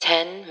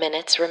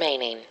minutes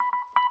remaining.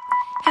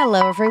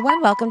 Hello,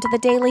 everyone. Welcome to the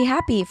Daily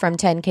Happy from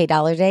 10K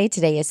Dollar Day.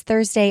 Today is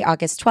Thursday,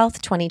 August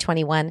 12th,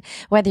 2021.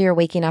 Whether you're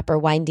waking up or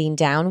winding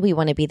down, we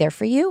want to be there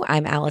for you.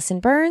 I'm Allison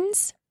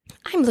Burns.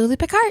 I'm Lulu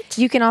Picard.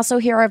 You can also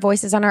hear our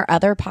voices on our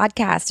other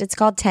podcast. It's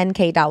called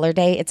 10K Dollar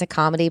Day. It's a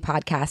comedy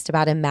podcast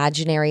about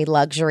imaginary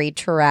luxury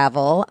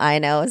travel. I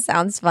know,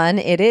 sounds fun.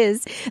 It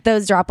is.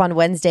 Those drop on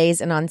Wednesdays,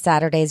 and on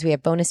Saturdays we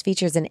have bonus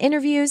features and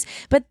interviews.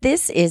 But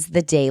this is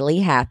the Daily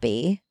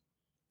Happy.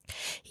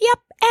 Yep.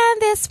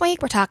 And this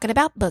week we're talking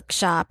about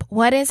Bookshop.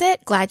 What is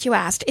it? Glad you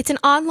asked. It's an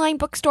online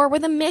bookstore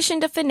with a mission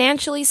to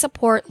financially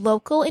support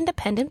local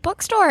independent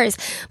bookstores,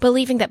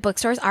 believing that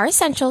bookstores are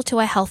essential to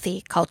a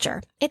healthy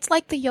culture. It's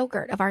like the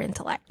yogurt of our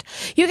intellect.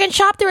 You can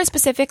shop through a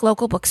specific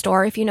local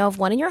bookstore. If you know of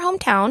one in your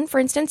hometown, for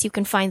instance, you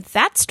can find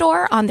that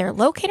store on their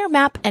locator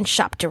map and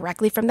shop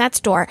directly from that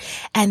store.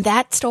 And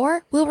that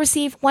store will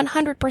receive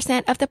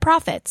 100% of the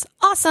profits.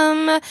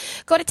 Awesome.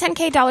 Go to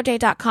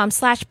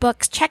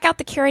 10kdollarday.com/books. Check out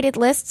the curated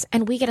lists,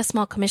 and we get a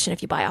small commission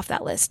if you buy off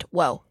that list.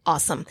 Whoa,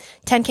 awesome.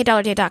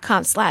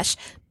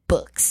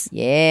 10kdollarday.com/books.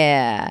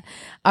 Yeah.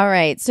 All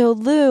right. So,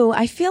 Lou,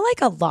 I feel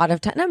like a lot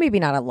of time, no, maybe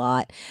not a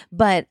lot,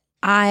 but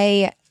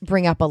I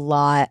bring up a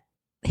lot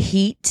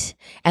heat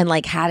and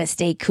like how to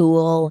stay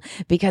cool,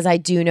 because I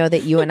do know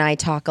that you and I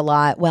talk a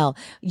lot. Well,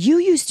 you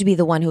used to be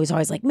the one who was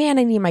always like, man,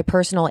 I need my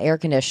personal air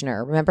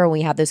conditioner. Remember when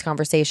we had those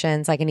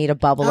conversations? Like, I need a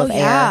bubble of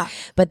air.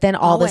 But then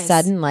all of a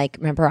sudden, like,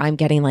 remember, I'm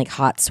getting like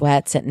hot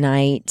sweats at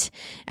night,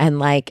 and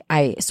like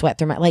I sweat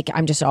through my, like,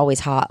 I'm just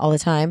always hot all the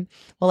time.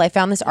 Well, I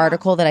found this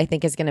article that I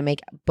think is going to make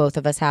both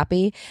of us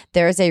happy.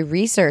 There's a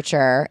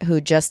researcher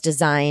who just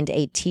designed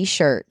a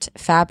t-shirt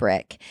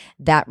fabric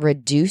that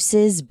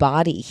reduces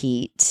body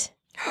heat.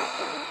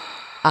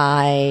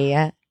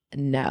 I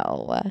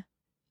know.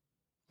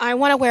 I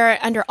want to wear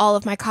it under all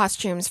of my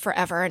costumes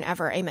forever and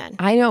ever. Amen.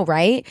 I know,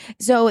 right?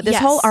 So this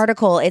whole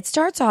article, it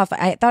starts off,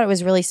 I thought it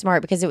was really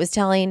smart because it was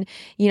telling,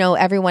 you know,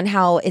 everyone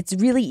how it's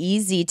really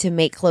easy to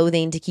make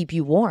clothing to keep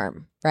you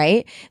warm,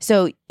 right?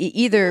 So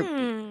either,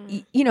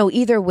 you know,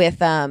 either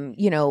with,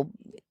 you know,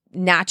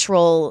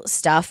 natural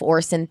stuff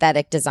or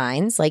synthetic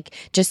designs, like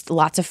just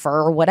lots of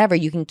fur or whatever,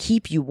 you can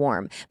keep you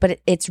warm. But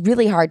it's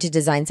really hard to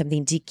design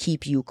something to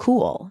keep you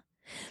cool.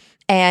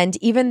 And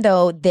even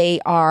though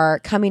they are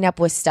coming up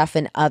with stuff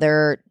in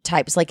other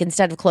types, like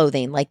instead of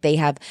clothing, like they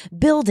have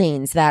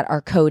buildings that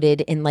are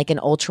coated in like an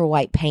ultra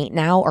white paint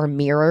now, or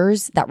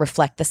mirrors that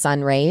reflect the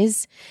sun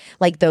rays,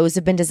 like those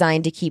have been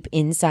designed to keep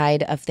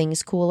inside of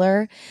things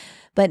cooler.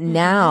 But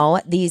now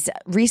these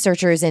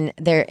researchers,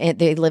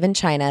 they live in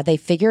China, they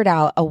figured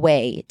out a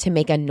way to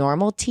make a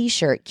normal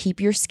t-shirt keep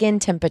your skin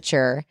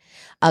temperature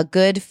a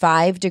good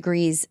 5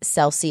 degrees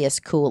Celsius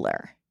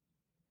cooler.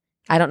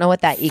 I don't know what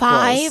that equals.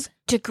 5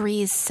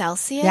 degrees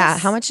Celsius? Yeah.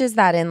 How much is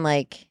that in,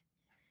 like,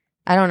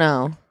 I don't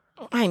know.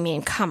 I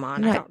mean, come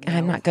on.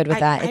 I'm not good with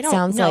that. It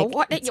sounds like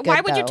it's good,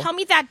 why would you tell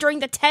me that during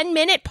the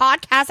 10-minute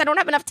podcast? I don't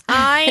have enough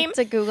time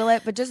to Google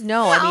it, but just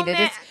know, I mean, it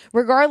is,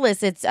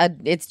 regardless,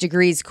 it's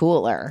degrees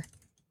cooler.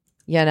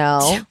 You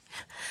know?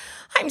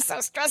 I'm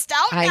so stressed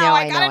out I now. know,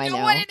 I gotta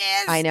know what it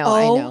is. I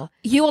know.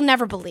 You will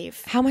never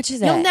believe. How much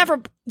is it?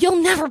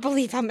 You'll never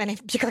believe how many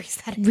degrees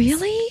that is.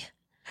 Really?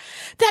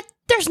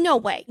 There's no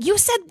way. You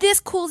said this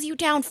cools you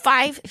down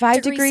 5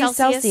 degrees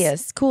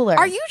Celsius cooler.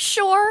 Are you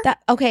sure?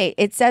 Okay,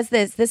 it says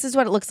this. This is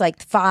what it looks like.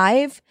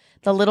 5,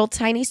 the little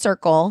tiny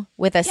circle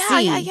with a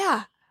C.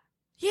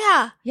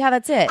 Yeah,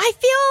 that's it. I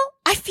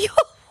feel,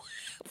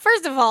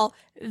 first of all,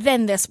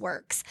 then this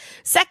works.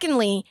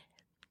 Secondly,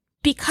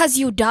 because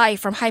you die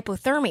from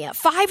hypothermia,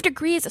 5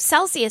 degrees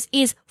Celsius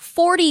is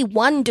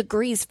 41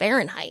 degrees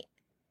Fahrenheit.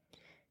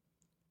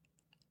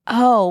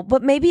 Oh,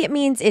 but maybe it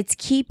means it's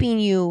keeping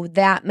you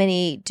that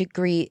many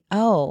degrees.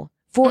 Oh,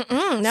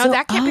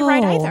 that can't be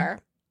right either.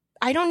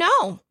 I don't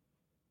know.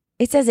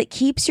 It says it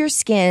keeps your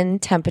skin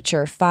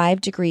temperature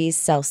 5 degrees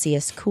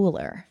Celsius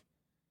cooler.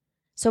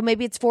 So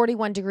maybe it's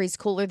 41 degrees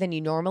cooler than you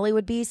normally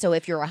would be. So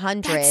if you're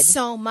 100, that's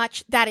so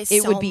much. That is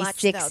it so would be much,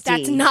 60. Though.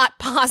 That's not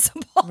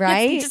possible.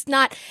 Right? It's just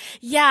not.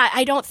 Yeah,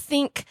 I don't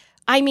think.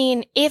 I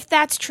mean, if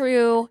that's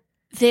true,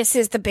 this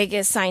is the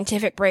biggest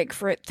scientific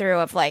breakthrough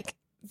of like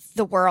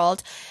the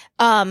world.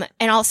 And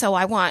also,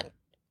 I want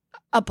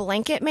a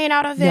blanket made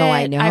out of it. No,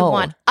 I know. I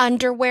want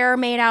underwear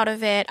made out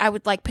of it. I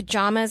would like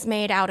pajamas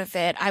made out of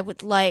it. I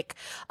would like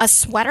a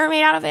sweater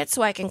made out of it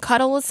so I can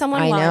cuddle with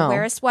someone while I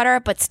wear a sweater,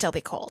 but still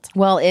be cold.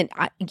 Well,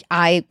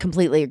 I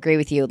completely agree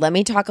with you. Let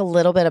me talk a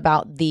little bit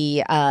about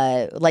the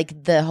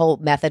like the whole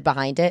method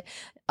behind it.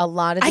 A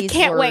lot of these I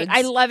can't words wait.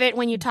 I love it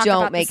when you talk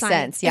don't about make the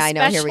science, sense. Yeah, I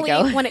know. Here we go.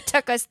 Especially when it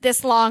took us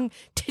this long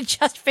to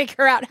just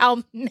figure out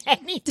how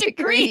many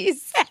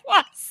degrees it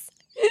was.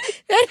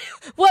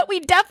 What we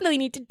definitely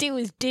need to do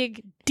is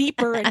dig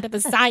deeper into the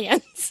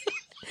science.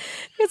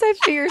 Because I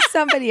figure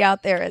somebody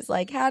out there is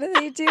like, how do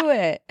they do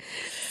it?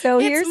 So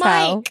It's here's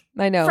Mike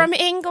how. I know. From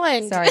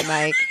England. Sorry,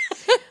 Mike.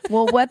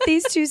 Well, what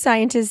these two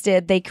scientists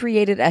did, they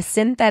created a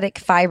synthetic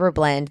fiber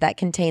blend that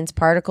contains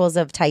particles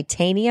of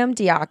titanium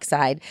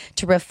dioxide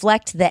to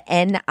reflect the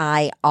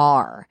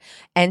NIR.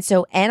 And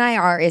so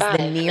NIR is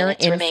the near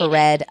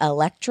infrared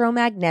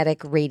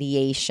electromagnetic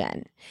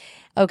radiation.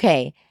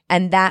 Okay.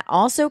 And that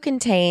also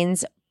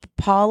contains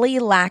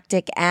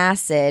polylactic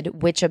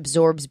acid, which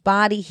absorbs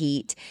body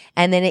heat,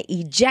 and then it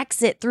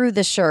ejects it through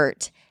the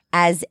shirt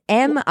as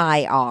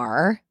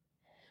MIR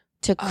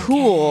to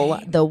cool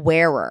the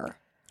wearer.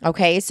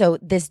 Okay, so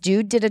this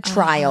dude did a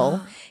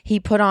trial.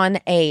 He put on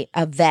a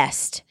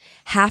vest,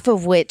 half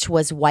of which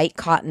was white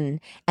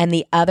cotton, and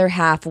the other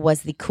half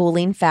was the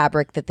cooling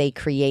fabric that they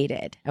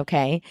created.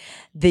 Okay,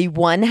 the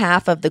one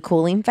half of the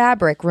cooling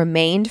fabric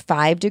remained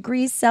 5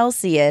 degrees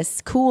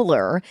Celsius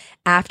cooler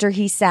after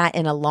he sat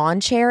in a lawn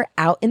chair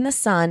out in the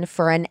sun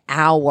for an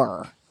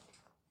hour.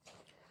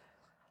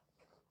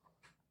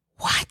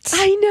 What?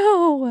 I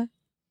know.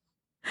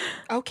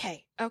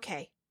 Okay.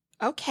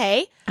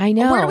 I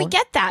know. Where do we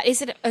get that?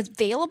 Is it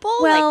available?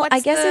 Well,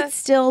 I guess it's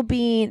still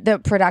being the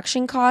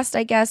production costs,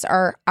 I guess,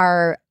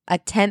 are a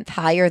tenth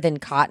higher than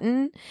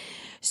cotton.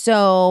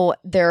 So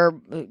they're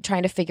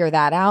trying to figure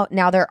that out.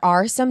 Now, there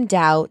are some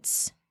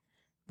doubts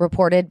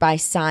reported by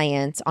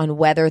Science on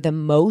whether the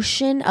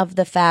motion of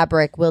the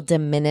fabric will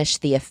diminish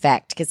the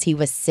effect because he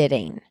was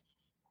sitting.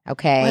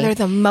 Okay. Whether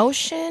the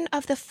motion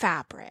of the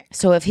fabric.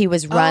 So if he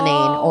was running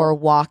or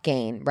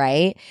walking,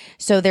 right?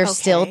 So they're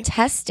still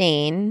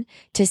testing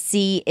to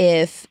see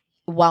if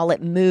while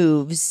it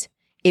moves,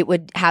 it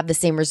would have the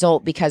same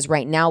result, because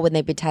right now when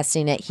they've been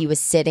testing it, he was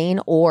sitting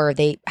or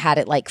they had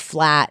it like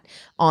flat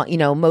on,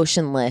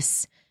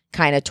 motionless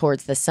kind of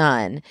towards the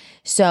sun.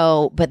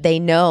 So, but they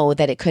know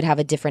that it could have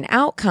a different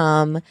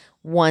outcome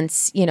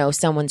once,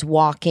 someone's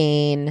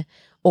walking.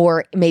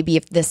 Or maybe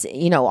if this,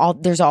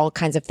 there's all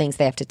kinds of things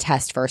they have to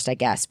test first, I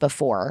guess,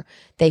 before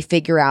they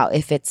figure out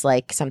if it's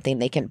like something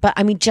they can. But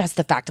I mean, just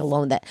the fact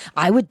alone that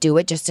I would do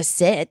it just to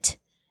sit,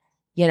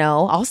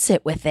 I'll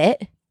sit with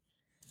it.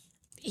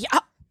 Yeah,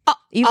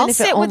 even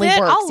if it only works.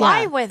 I'll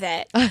lie with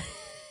it.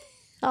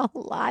 I'll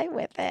lie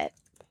with it.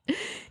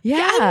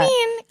 Yeah, I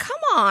mean,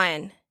 come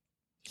on.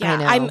 Yeah,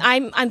 I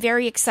know. I'm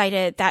very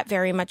excited. That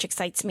very much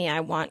excites me. I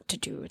want to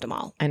do them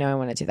all. I know. I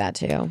want to do that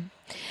too.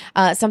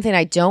 Something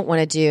I don't want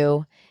to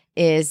do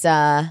is be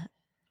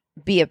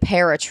a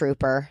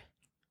paratrooper.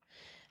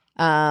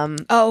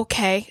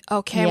 Okay. Yeah.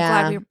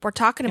 I'm glad we're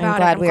talking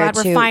about it. I'm glad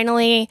we're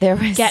finally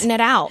getting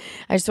it out.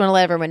 I just want to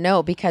let everyone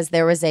know, because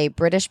there was a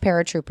British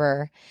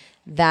paratrooper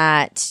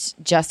that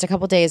just a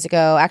couple days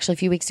ago, actually a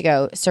few weeks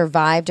ago,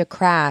 survived a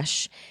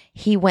crash.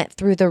 He went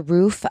through the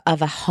roof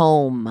of a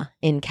home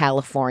in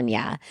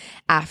California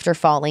after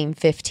falling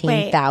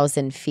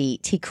 15,000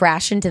 feet. He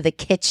crashed into the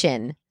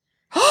kitchen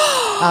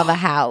of a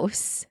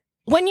house.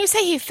 When you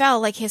say he fell,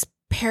 like his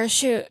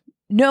parachute?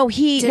 No,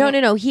 He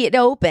had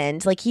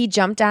opened. Like, he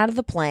jumped out of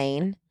the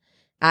plane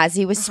as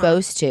he was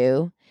supposed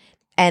to,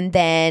 and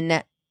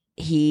then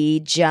he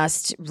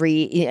just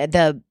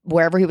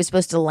wherever he was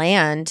supposed to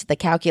land, the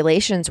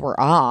calculations were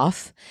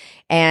off,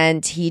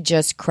 and he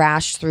just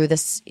crashed through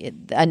this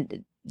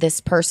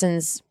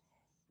person's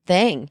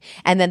thing.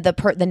 And then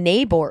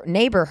the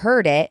neighbor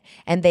heard it,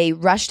 and they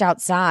rushed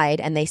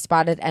outside, and they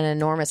spotted an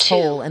enormous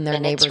hole in their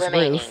neighbor's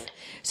roof.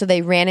 So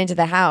they ran into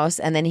the house,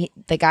 and then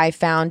the guy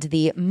found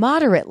the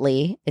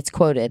moderately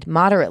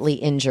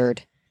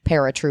injured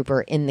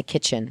paratrooper in the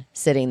kitchen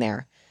sitting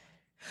there.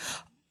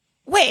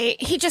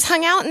 Wait, he just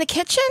hung out in the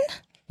kitchen?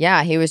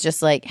 Yeah, he was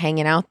just like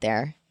hanging out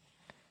there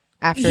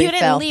after he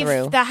fell through. You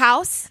didn't leave the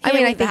house?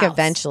 I think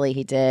eventually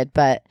he did,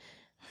 but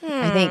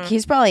I think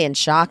he's probably in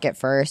shock at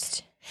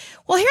first.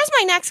 Well, here's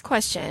my next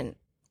question.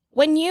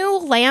 When you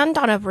land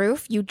on a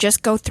roof, you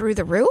just go through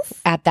the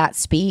roof? At that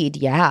speed,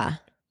 yeah.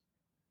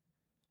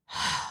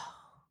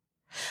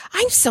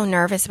 I'm so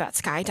nervous about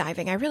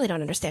skydiving. I really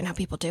don't understand how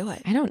people do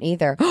it. I don't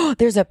either.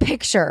 There's a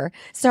picture.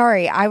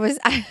 Sorry, I was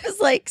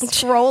like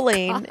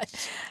scrolling.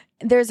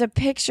 There's a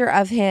picture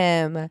of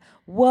him.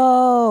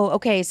 Whoa.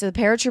 Okay, so the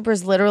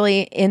paratrooper's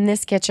literally in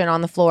this kitchen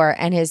on the floor,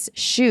 and his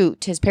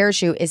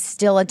parachute is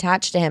still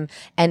attached to him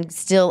and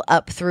still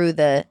up through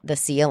the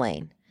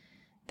ceiling.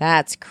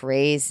 That's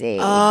crazy.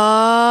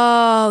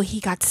 Oh,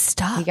 he got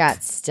stuck.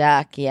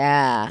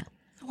 Yeah.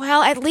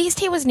 Well, at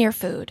least he was near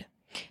food.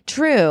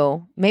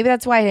 True. Maybe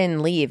that's why I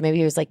didn't leave. Maybe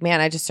he was like, man,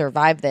 I just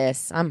survived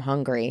this. I'm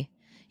hungry.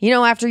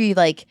 After you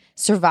like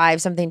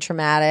survive something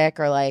traumatic,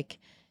 or like,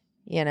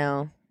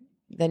 then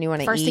you want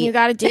to eat. First thing you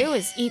got to do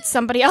is eat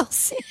somebody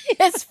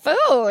else's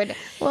food.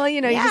 Well,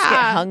 you just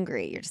get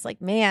hungry. You're just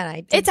like,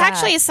 man, It's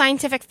actually a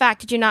scientific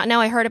fact. Did you not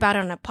know? I heard about it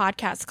on a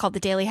podcast called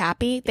The Daily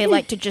Happy. They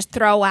like to just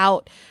throw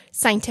out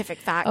scientific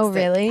facts. Oh,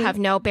 really? That have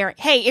no bearing.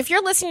 Hey, if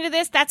you're listening to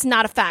this, that's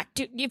not a fact.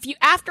 If you,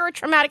 after a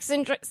traumatic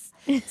situation,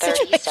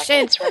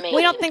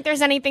 we don't think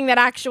there's anything that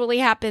actually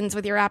happens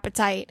with your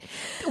appetite.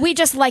 We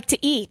just like to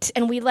eat,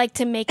 and we like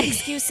to make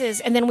excuses,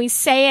 and then we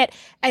say it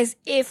as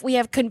if we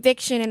have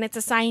conviction and it's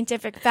a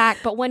scientific fact.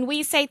 But when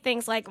we say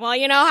things like, well,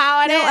 you know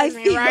how it is, I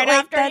feel right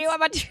like after you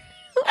have a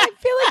I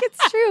feel like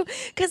it's true.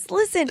 Because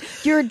listen,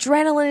 your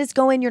adrenaline is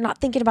going. You're not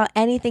thinking about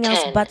anything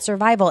else but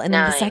survival. And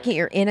then the second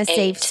you're in a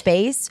safe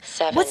space,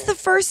 what's the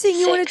first thing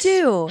you want to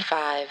do?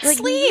 5, like,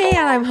 sleep.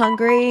 Man, I'm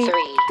hungry.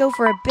 3, Go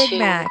for a Big 2,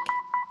 Mac.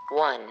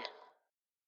 1.